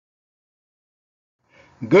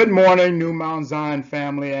Good morning, New Mount Zion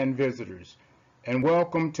family and visitors, and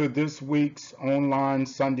welcome to this week's online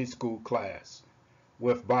Sunday school class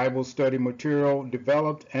with Bible study material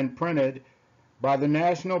developed and printed by the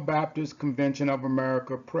National Baptist Convention of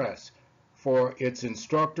America Press for its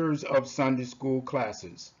instructors of Sunday school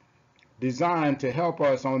classes, designed to help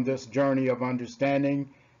us on this journey of understanding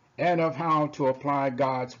and of how to apply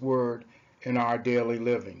God's Word in our daily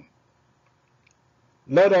living.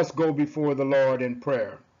 Let us go before the Lord in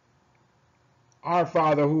prayer. Our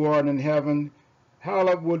Father who art in heaven,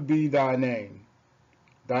 hallowed be thy name.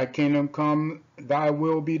 Thy kingdom come, thy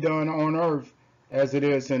will be done on earth as it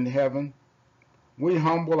is in heaven. We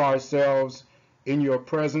humble ourselves in your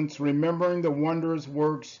presence, remembering the wondrous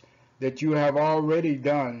works that you have already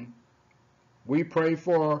done. We pray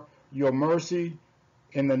for your mercy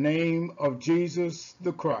in the name of Jesus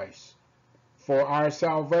the Christ, for our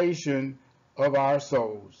salvation of our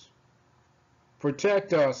souls.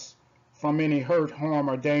 Protect us from any hurt, harm,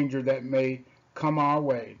 or danger that may come our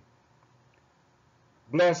way.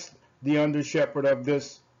 Bless the under-shepherd of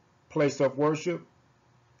this place of worship,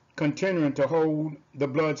 continuing to hold the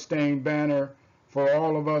blood-stained banner for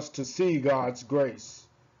all of us to see God's grace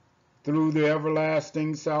through the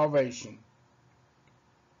everlasting salvation.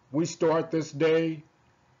 We start this day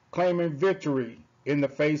claiming victory in the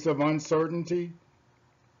face of uncertainty,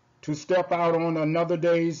 to step out on another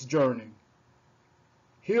day's journey.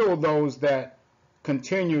 Heal those that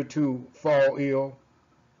continue to fall ill.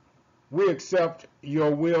 We accept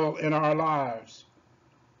your will in our lives,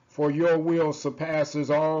 for your will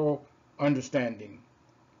surpasses all understanding.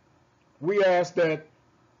 We ask that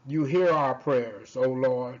you hear our prayers, O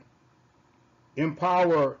Lord.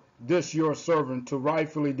 Empower this your servant to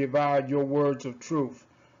rightfully divide your words of truth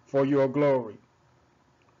for your glory.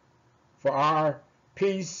 For our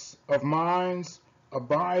peace of minds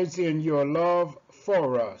abides in your love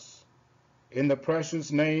for us. In the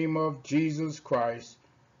precious name of Jesus Christ,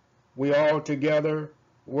 we all together,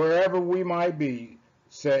 wherever we might be,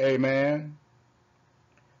 say amen.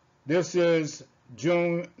 This is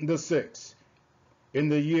June the 6th, in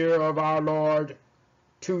the year of our Lord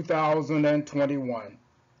 2021.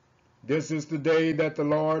 This is the day that the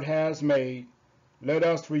Lord has made. Let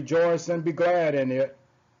us rejoice and be glad in it.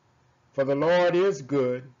 For the Lord is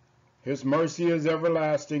good, his mercy is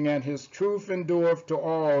everlasting, and his truth endureth to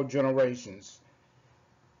all generations.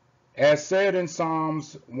 As said in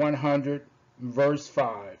Psalms 100, verse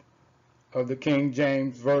 5 of the King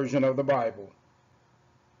James Version of the Bible.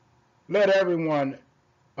 Let everyone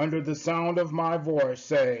under the sound of my voice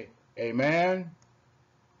say, Amen.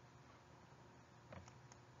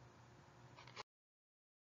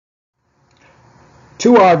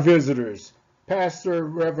 To our visitors, Pastor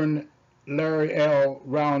Reverend Larry L.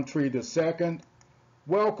 Roundtree II,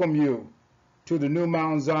 welcome you to the New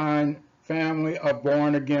Mount Zion family of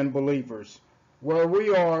born-again believers, where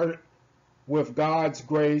we are, with God's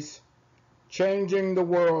grace, changing the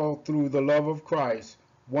world through the love of Christ,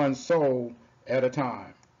 one soul at a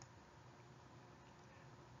time.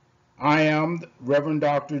 I am Reverend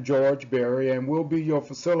Dr. George Berry and will be your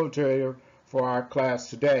facilitator for our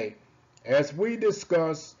class today, as we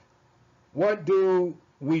discuss what do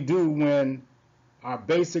we do when our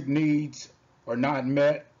basic needs are not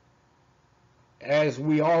met, as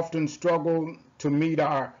we often struggle to meet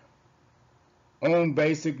our own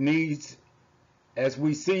basic needs as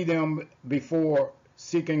we see them before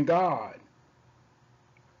seeking God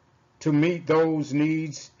to meet those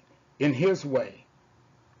needs in his way,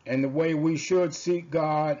 and the way we should seek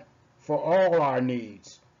God for all our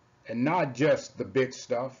needs and not just the big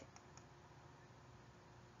stuff.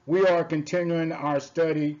 We are continuing our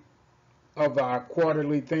study of our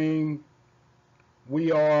quarterly theme,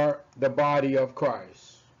 We Are the Body of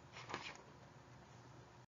Christ.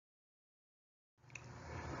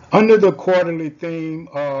 Under the quarterly theme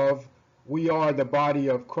of We Are the Body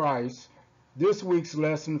of Christ, this week's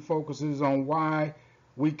lesson focuses on why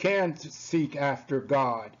we can seek after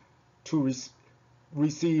God to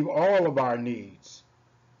receive all of our needs.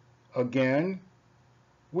 Again,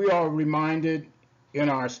 we are reminded in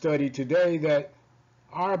our study today that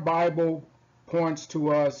our Bible points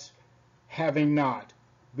to us having not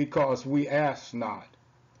because we ask not.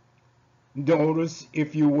 Notice,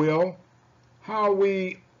 if you will, how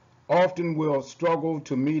we often will struggle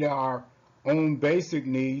to meet our own basic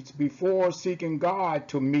needs before seeking God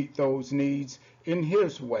to meet those needs in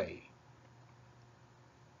his way.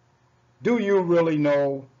 Do you really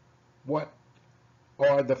know what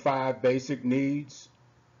are the 5 basic needs?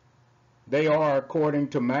 They are, according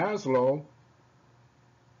to Maslow,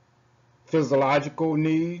 physiological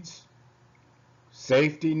needs,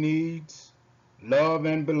 safety needs, love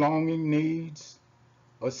and belonging needs,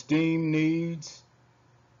 esteem needs,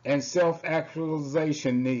 and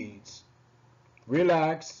self-actualization needs.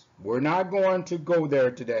 Relax, we're not going to go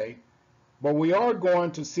there today, but we are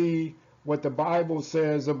going to see what the Bible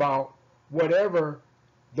says about whatever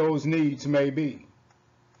those needs may be.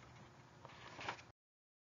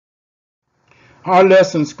 Our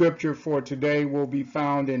lesson scripture for today will be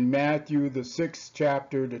found in Matthew, the 6th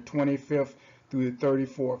chapter, the 25th through the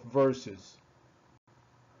 34th verses.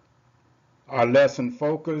 Our lesson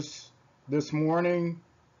focus this morning: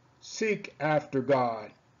 seek after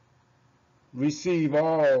God. Receive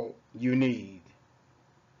all you need.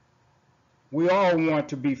 We all want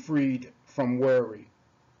to be freed from worry.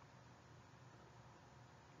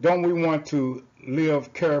 Don't we want to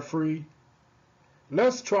live carefree?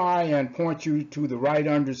 Let's try and point you to the right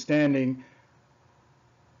understanding,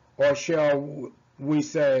 or shall we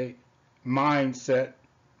say mindset,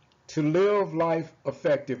 to live life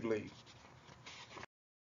effectively.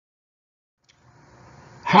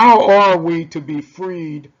 How are we to be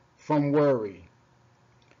freed from worry?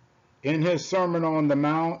 In his Sermon on the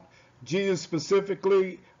Mount, Jesus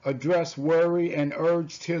specifically addressed worry and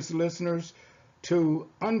urged his listeners to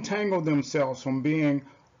untangle themselves from being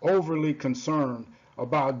overly concerned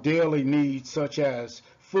about daily needs such as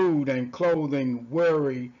food and clothing.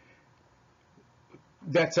 Worry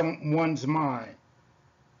that's on one's mind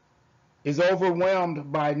is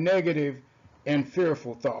overwhelmed by negative and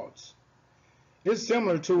fearful thoughts. It's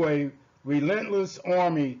similar to a relentless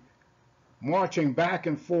army marching back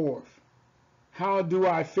and forth. How do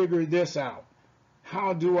I figure this out?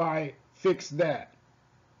 How do I fix that?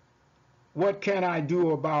 What can I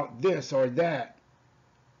do about this or that?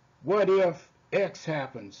 What if X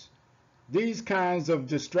happens? These kinds of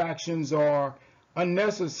distractions are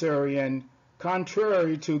unnecessary and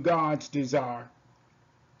contrary to God's desire.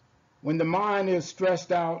 When the mind is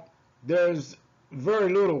stressed out, there's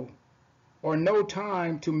very little or no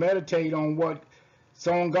time to meditate on what's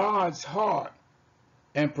on God's heart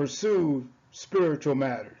and pursue spiritual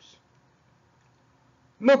matters.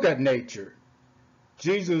 Look at nature.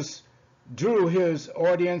 Jesus drew his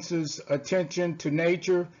audience's attention to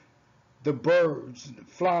nature, the birds,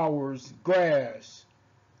 flowers, grass.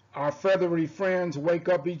 Our feathery friends wake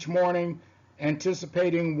up each morning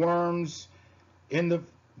anticipating worms in the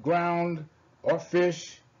ground or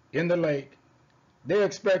fish in the lake. They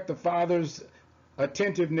expect the Father's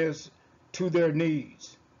attentiveness to their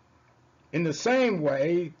needs. In the same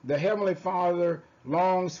way, the Heavenly Father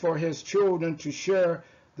longs for his children to share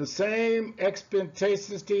the same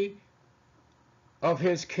expectancy of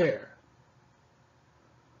his care.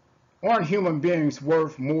 Aren't human beings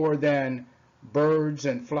worth more than birds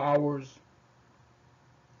and flowers?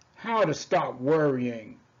 How to stop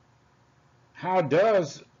worrying? How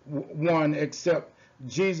does one accept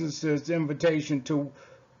Jesus' invitation to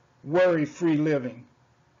worry-free living?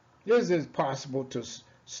 Is it possible to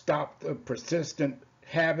stop the persistent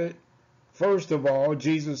habit? First of all,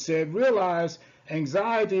 Jesus said, realize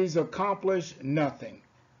anxieties accomplish nothing.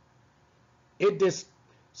 It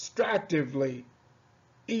distractively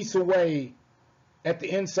eats away at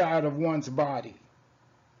the inside of one's body.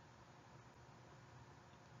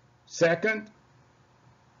 Second,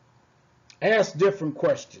 ask different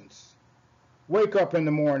questions. Wake up in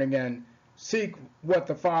the morning and seek what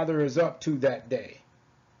the Father is up to that day.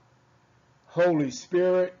 Holy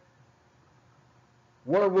Spirit,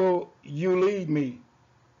 where will you lead me?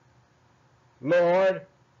 Lord,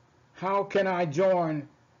 how can I join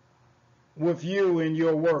with you in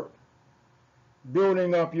your work,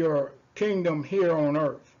 building up your kingdom here on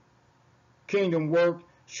earth? Kingdom work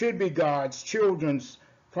should be God's children's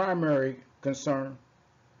primary concern.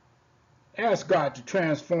 Ask God to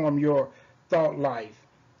transform your thought life,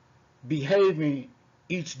 behaving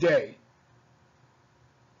each day.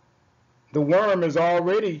 The worm is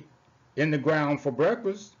already in the ground for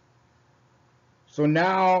breakfast, so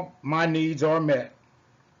now my needs are met.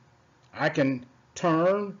 I can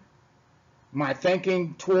turn my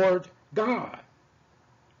thinking toward God,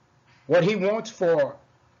 what he wants for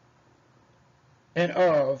and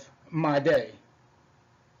of my day.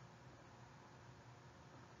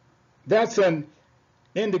 That's an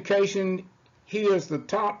indication he is the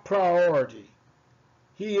top priority.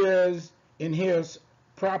 He is in his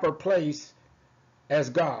proper place as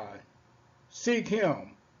God. Seek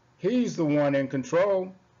him. He's the one in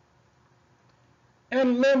control.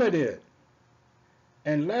 And limit it.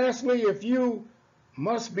 And lastly, if you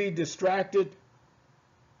must be distracted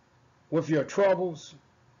with your troubles,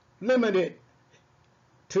 limit it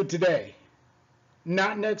to today,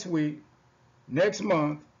 not next week, next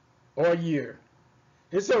month, or year.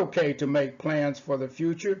 It's okay to make plans for the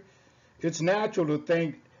future. It's natural to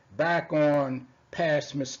think back on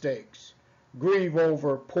past mistakes, grieve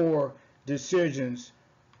over poor decisions,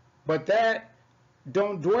 but that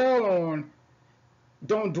don't dwell on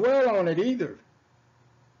it either.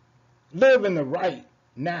 Live in the right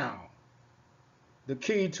now. The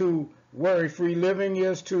key to worry-free living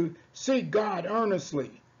is to seek God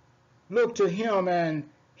earnestly. Look to Him and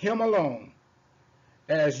Him alone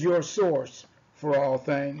as your source for all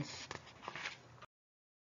things.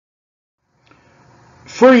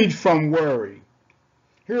 Freed from worry.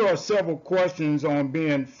 Here are several questions on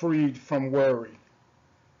being freed from worry.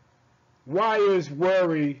 Why is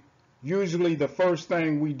worry usually the first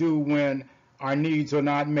thing we do when our needs are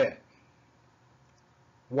not met?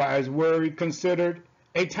 Why is worry considered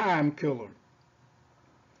a time killer?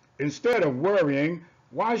 Instead of worrying,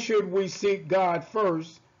 why should we seek God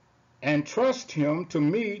first and trust Him to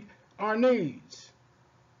meet our needs?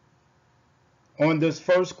 On this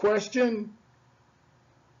first question,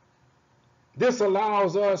 this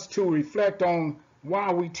allows us to reflect on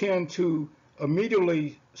why we tend to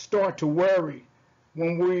immediately start to worry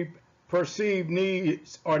when we perceive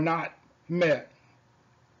needs are not met.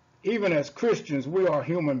 Even as Christians, we are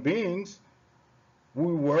human beings.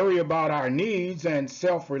 We worry about our needs and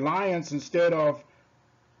self-reliance instead of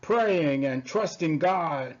praying and trusting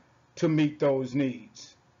God to meet those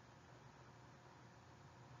needs.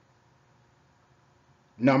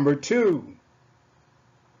 Number two,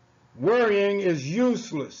 worrying is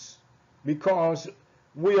useless because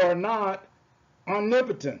we are not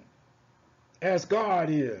omnipotent as God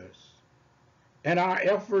is, and our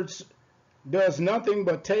efforts does nothing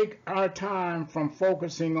but take our time from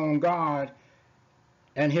focusing on God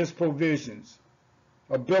and His provisions,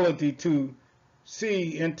 ability to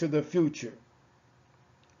see into the future.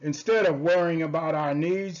 Instead of worrying about our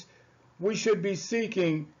needs, we should be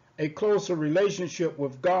seeking a closer relationship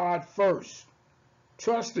with God first,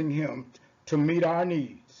 trusting Him to meet our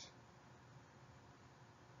needs.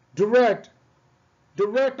 Direct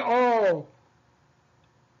all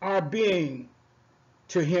our being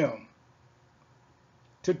to Him.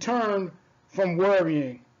 To turn from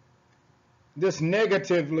worrying, this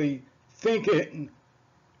negatively thinking,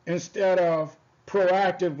 instead of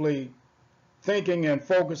proactively thinking and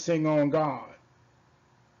focusing on God.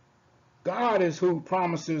 God is who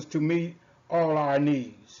promises to meet all our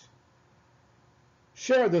needs.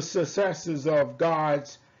 Share the successes of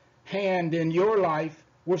God's hand in your life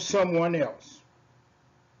with someone else.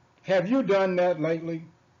 Have you done that lately?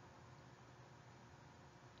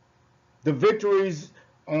 The victories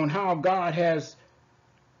on how God has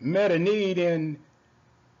met a need in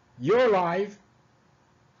your life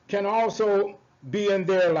can also be in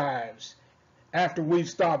their lives after we've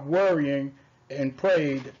stopped worrying and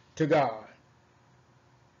prayed to God.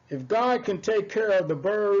 If God can take care of the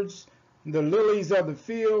birds, the lilies of the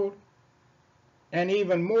field, and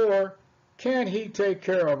even more, can He take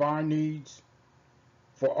care of our needs?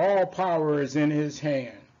 For all power is in His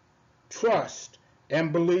hand. Trust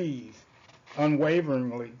and believe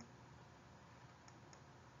unwaveringly.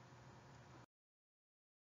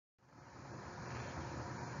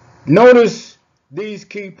 Notice these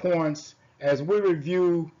key points as we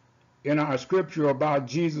review in our scripture about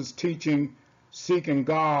Jesus teaching seeking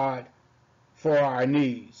God for our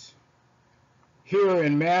needs. Here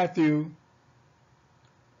in Matthew,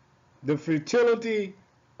 the futility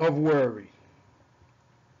of worry.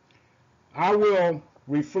 I will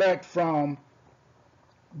reflect from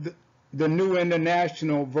the New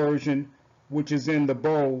International Version, which is in the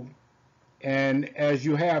bold, and as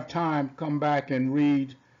you have time, come back and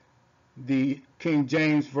read the King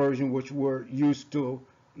James Version, which we're used to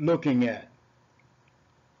looking at.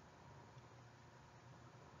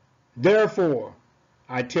 Therefore,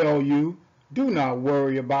 I tell you, do not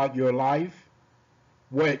worry about your life,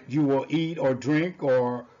 what you will eat or drink,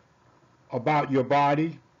 or about your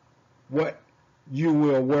body, what you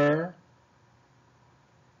will wear.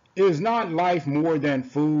 Is not life more than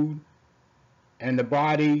food, and the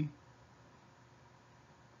body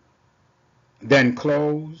than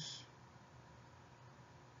clothes?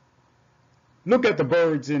 Look at the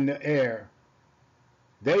birds in the air.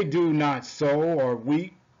 They do not sow or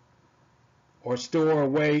reap or store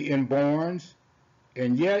away in barns,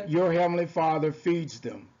 and yet your heavenly Father feeds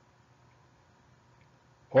them.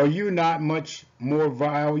 Are you not much more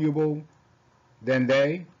valuable than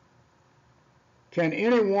they? Can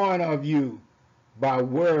any one of you, by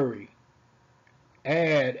worry,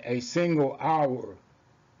 add a single hour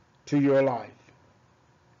to your life?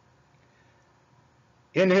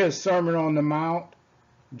 In His Sermon on the Mount,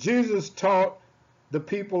 Jesus taught the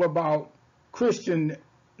people about Christian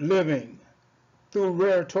living through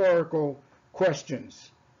rhetorical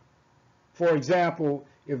questions. For example,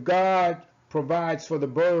 if God provides for the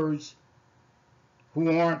birds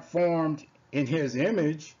who aren't formed in his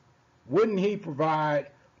image, wouldn't he provide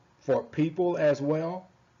for people as well?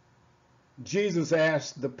 Jesus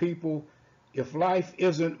asked the people, if life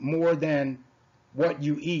isn't more than what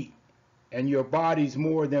you eat and your body's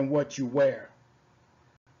more than what you wear.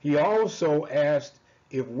 He also asked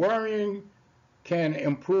if worrying can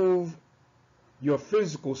improve your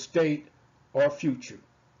physical state or future.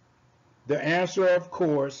 The answer, of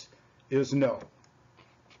course, is no.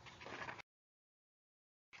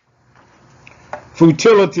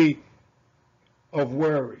 Futility of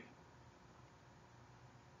worry.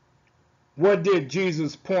 What did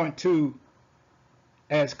Jesus point to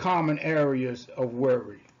as common areas of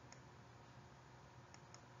worry?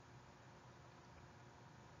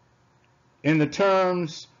 In the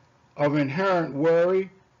terms of inherent worry,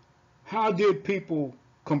 how did people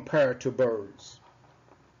compare to birds?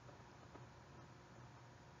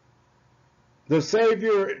 The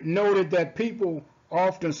Savior noted that people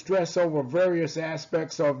often stress over various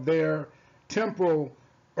aspects of their temporal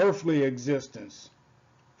earthly existence.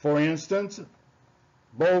 For instance,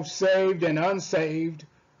 both saved and unsaved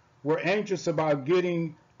were anxious about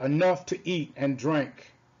getting enough to eat and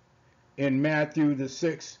drink in Matthew the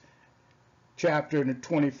 6th chapter and the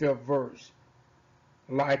 25th verse.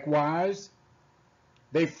 Likewise,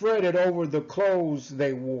 they fretted over the clothes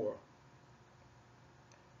they wore.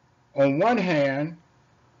 On one hand,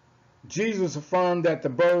 Jesus affirmed that the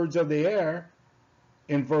birds of the air,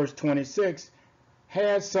 in verse 26,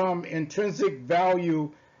 had some intrinsic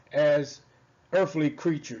value as earthly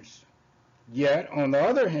creatures. Yet, on the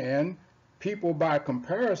other hand, people by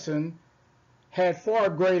comparison had far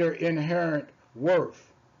greater inherent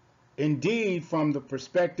worth. Indeed, from the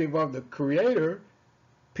perspective of the Creator,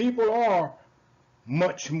 people are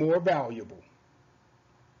much more valuable.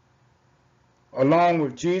 Along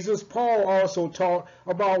with Jesus, Paul also taught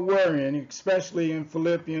about worrying, especially in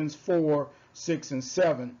Philippians 4, 6, and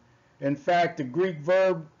 7. In fact, the Greek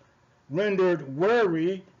verb rendered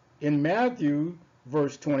worry in Matthew,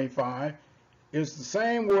 verse 25, is the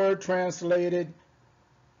same word translated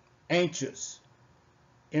anxious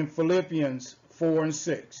in Philippians 4 and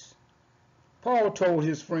 6. Paul told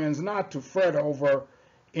his friends not to fret over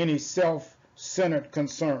any self-centered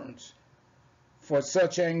concerns, for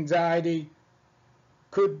such anxiety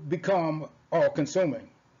could become all-consuming.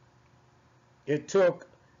 It took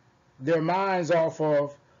their minds off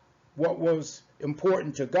of what was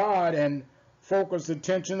important to God and focused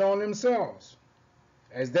attention on themselves.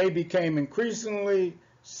 As they became increasingly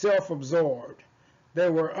self-absorbed, they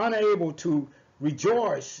were unable to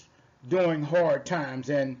rejoice during hard times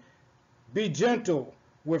and be gentle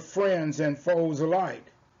with friends and foes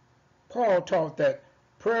alike. Paul taught that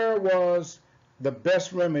prayer was the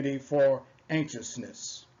best remedy for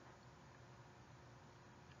anxiousness.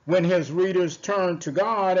 When his readers turned to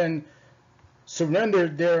God and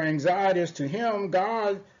surrendered their anxieties to him,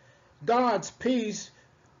 God's peace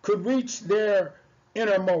could reach their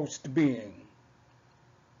innermost being.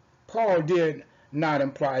 Paul did not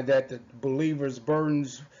imply that the believer's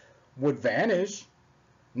burdens would vanish,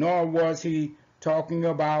 nor was he talking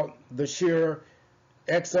about the sheer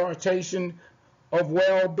exaltation of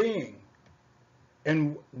well-being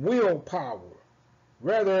and willpower.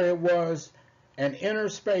 Rather, it was an inner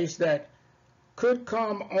space that could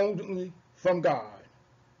come only from God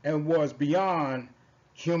and was beyond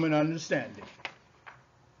human understanding.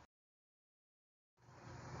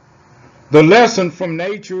 The lesson from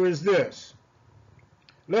nature is this.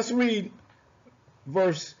 Let's read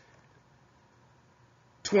verse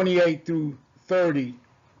 28 through 30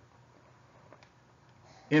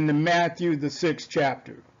 in the Matthew the 6th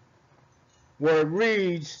chapter, where it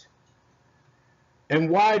reads, "And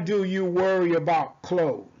why do you worry about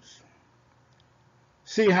clothes?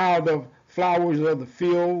 See how the flowers of the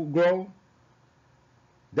field grow?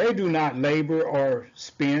 They do not labor or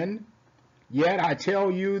spin. Yet I tell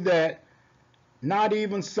you that not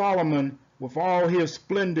even Solomon with all his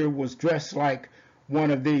splendor was dressed like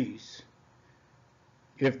one of these.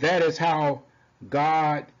 If that is how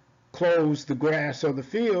God clothes the grass of the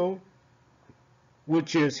field,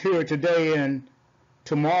 which is here today and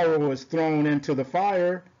tomorrow is thrown into the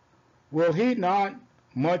fire, will he not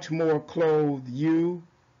much more clothe you,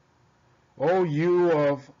 O you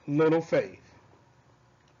of little faith?"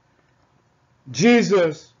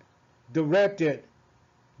 Jesus directed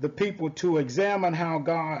the people to examine how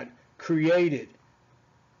God created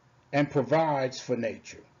and provides for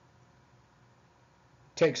nature,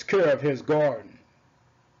 takes care of his garden.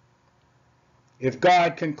 If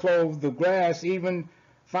God can clothe the grass even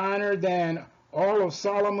finer than all of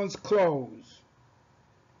Solomon's clothes,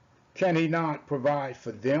 can he not provide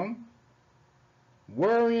for them?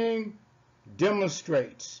 Worrying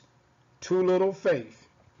demonstrates too little faith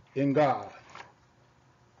in God.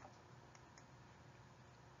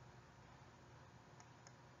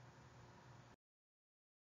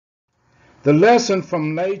 The lesson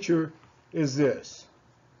from nature is this.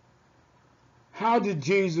 How did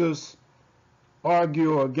Jesus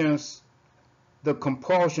argue against the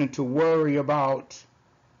compulsion to worry about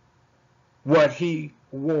what he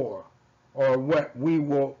wore or what we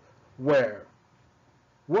will wear?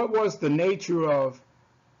 What was the nature of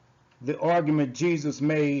the argument Jesus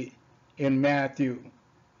made in Matthew,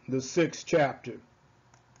 the 6th chapter?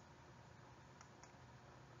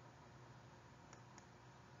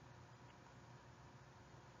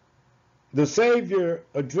 The Savior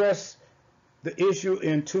addressed the issue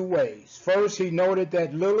in two ways. First, he noted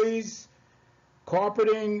that lilies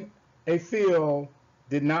carpeting a field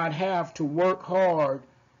did not have to work hard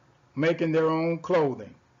making their own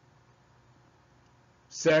clothing.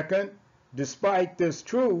 Second, despite this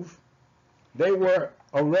truth, they were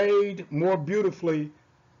arrayed more beautifully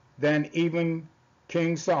than even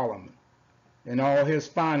King Solomon in all his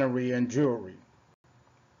finery and jewelry.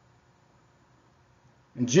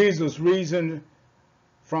 And Jesus reasoned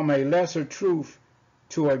from a lesser truth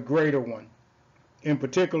to a greater one. In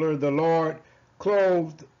particular, the Lord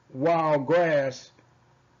clothed wild grass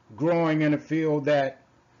growing in a field that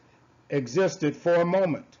existed for a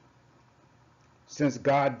moment. Since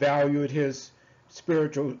God valued his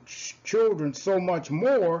spiritual children so much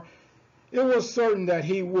more, it was certain that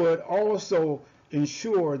he would also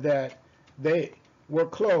ensure that they were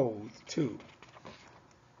clothed too.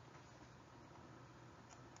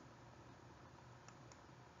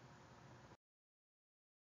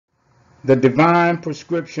 The divine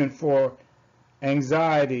prescription for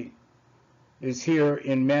anxiety is here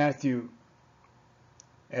in Matthew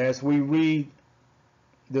as we read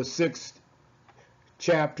the 6th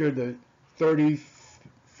chapter, the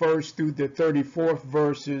 31st through the 34th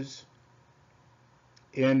verses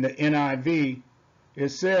in the NIV. It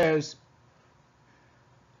says,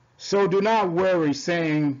 "So do not worry,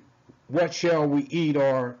 saying, what shall we eat,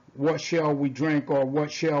 or what shall we drink, or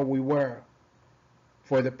what shall we wear?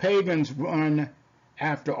 For the pagans run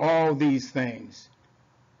after all these things,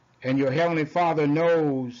 and your heavenly Father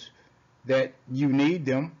knows that you need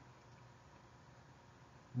them.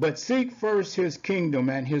 But seek first his kingdom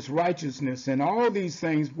and his righteousness, and all these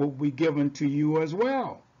things will be given to you as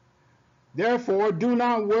well. Therefore, do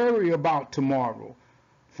not worry about tomorrow,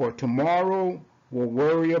 for tomorrow will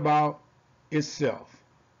worry about itself.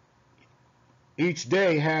 Each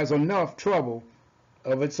day has enough trouble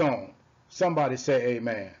of its own." Somebody say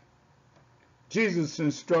amen. Jesus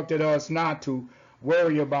instructed us not to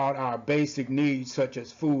worry about our basic needs such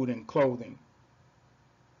as food and clothing.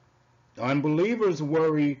 Unbelievers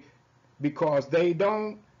worry because they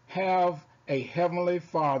don't have a heavenly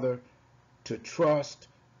Father to trust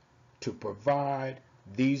to provide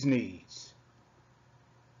these needs.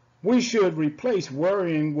 We should replace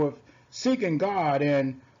worrying with seeking God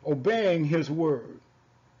and obeying his word.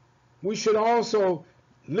 We should also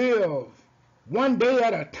live one day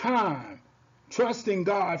at a time, trusting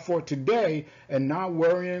God for today and not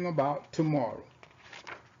worrying about tomorrow.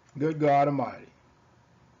 Good God Almighty.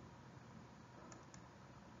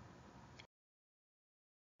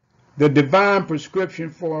 The divine prescription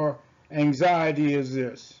for anxiety is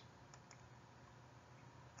this.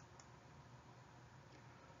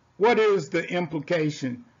 What is the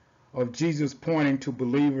implication of Jesus pointing to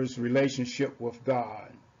believers' relationship with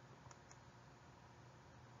God?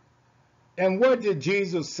 And what did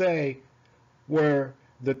Jesus say were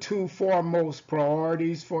the two foremost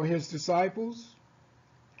priorities for his disciples?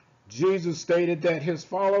 Jesus stated that his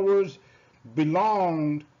followers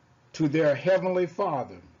belonged to their heavenly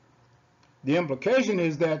Father. The implication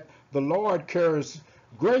is that the Lord cares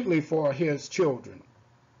greatly for his children.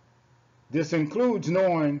 This includes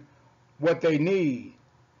knowing what they need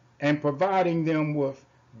and providing them with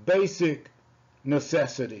basic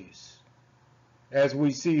necessities, as we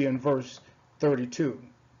see in verse 32.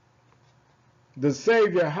 The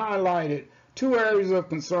Savior highlighted two areas of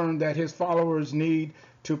concern that his followers need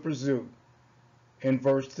to pursue in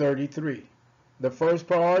verse 33. The first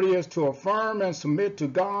priority is to affirm and submit to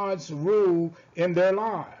God's rule in their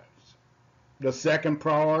lives. The second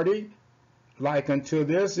priority, like unto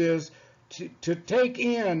this, is to take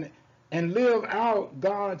in and live out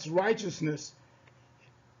God's righteousness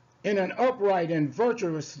in an upright and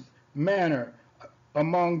virtuous manner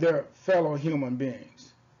among their fellow human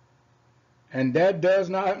beings. And that does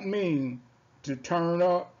not mean to turn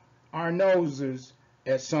up our noses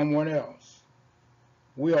at someone else.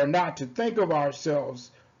 We are not to think of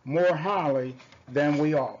ourselves more highly than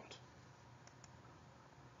we ought.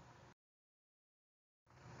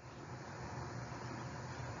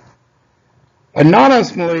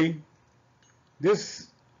 Anonymously, this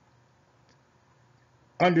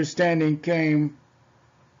understanding came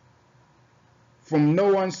from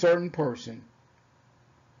no uncertain person,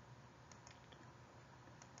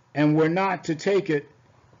 and we're not to take it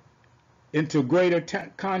into greater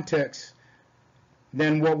context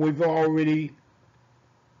than what we've already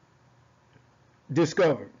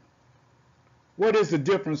discovered. What is the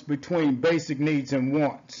difference between basic needs and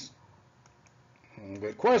wants?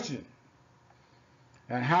 Good question.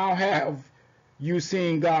 And how have you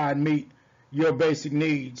seen God meet your basic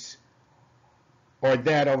needs or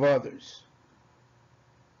that of others?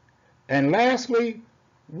 And lastly,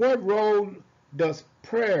 what role does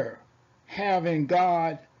prayer have in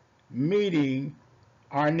God meeting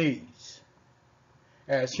our needs?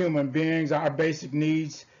 As human beings, our basic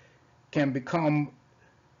needs can become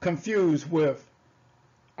confused with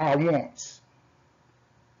our wants.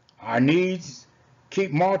 Our needs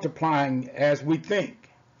keep multiplying as we think.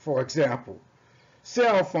 For example,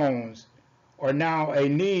 cell phones are now a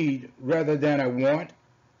need rather than a want.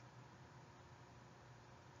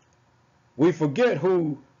 We forget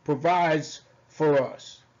who provides for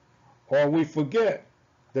us, or we forget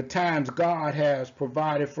the times God has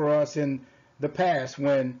provided for us in the past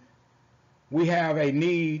when we have a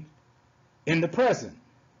need in the present.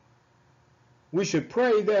 We should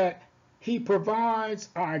pray that He provides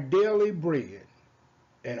our daily bread,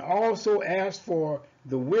 and also ask for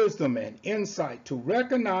the wisdom and insight to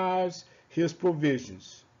recognize His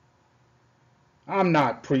provisions. I'm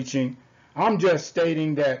not preaching. I'm just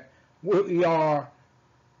stating that we are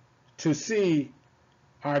to see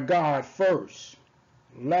our God first,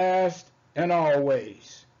 last, and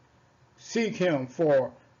always. Seek Him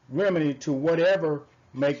for remedy to whatever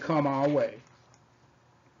may come our way.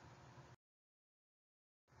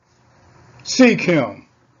 Seek Him.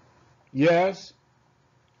 Yes,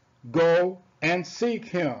 go and seek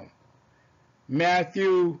Him.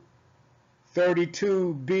 Matthew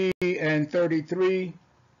 32b and 33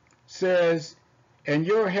 says, and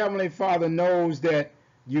your heavenly Father knows that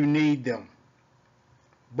you need them.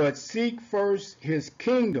 But seek first His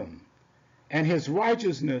kingdom and His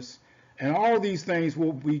righteousness, and all these things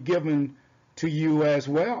will be given to you as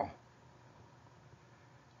well.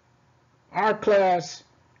 Our class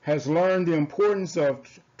has learned the importance of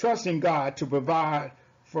trusting God to provide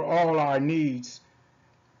for all our needs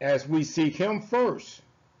as we seek Him first.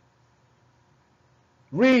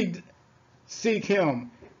 Read Seek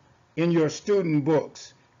Him in your student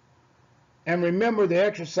books, and remember the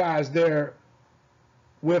exercise there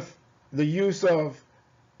with the use of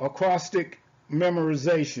acrostic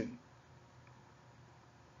memorization.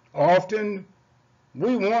 Often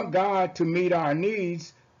we want God to meet our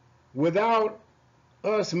needs without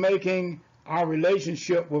us making our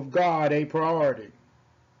relationship with God a priority.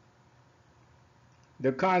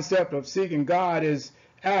 The concept of seeking God is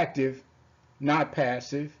active, not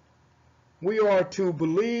passive. We are to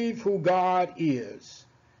believe who God is,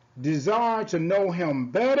 desire to know Him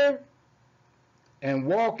better, and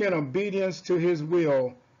walk in obedience to His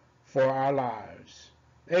will for our lives.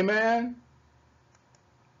 Amen?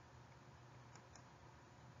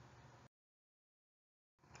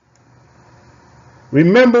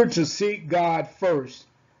 Remember to seek God first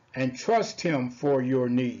and trust Him for your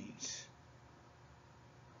needs.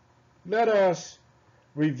 Let us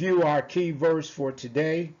review our key verse for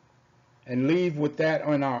today and leave with that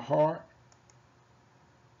on our heart.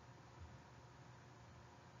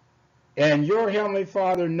 And your heavenly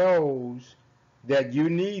Father knows that you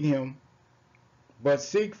need Him, but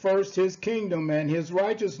seek first His kingdom and His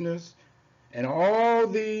righteousness, and all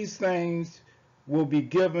these things will be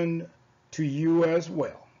given to you as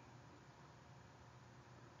well.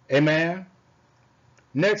 Amen.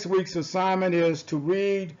 Next week's assignment is to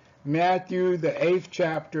read Matthew, the 8th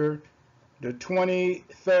chapter, the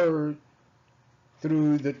 23rd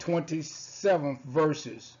through the 27th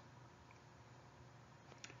verses.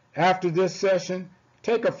 After this session,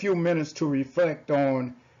 take a few minutes to reflect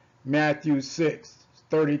on Matthew 6,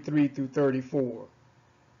 33 through 34,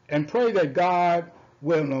 and pray that God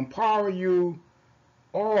will empower you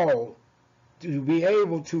all to be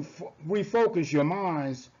able to refocus your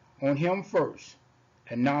minds on Him first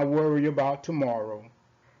and not worry about tomorrow.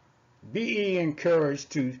 Be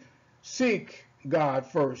encouraged to seek God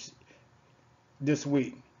first this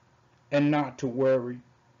week and not to worry.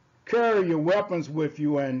 Carry your weapons with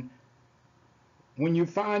you and when you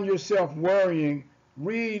find yourself worrying,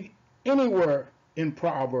 read anywhere in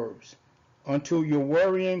Proverbs until your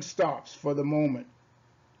worrying stops for the moment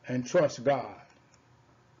and trust God.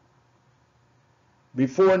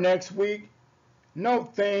 Before next week,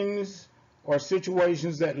 note things or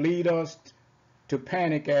situations that lead us to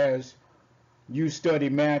panic as you study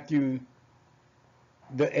Matthew,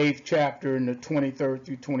 the 8th chapter, and the 23rd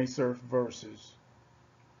through 26th verses.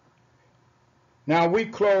 Now we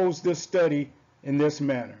close this study in this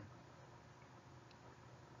manner.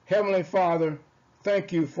 Heavenly Father,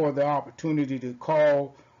 thank you for the opportunity to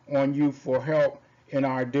call on you for help in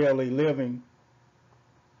our daily living.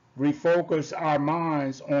 Refocus our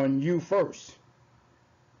minds on you first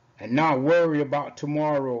and not worry about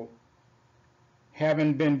tomorrow,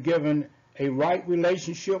 having been given a right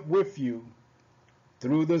relationship with you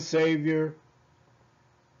through the Savior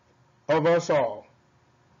of us all,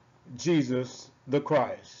 Jesus the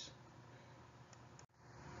Christ.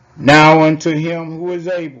 Now unto him who is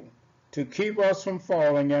able to keep us from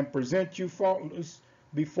falling and present you faultless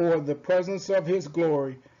before the presence of his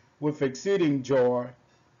glory with exceeding joy,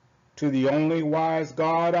 to the only wise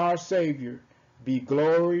God our Savior, be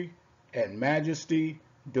glory and majesty,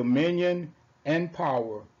 dominion and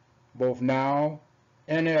power, both now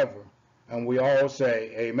and ever. And we all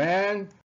say, Amen.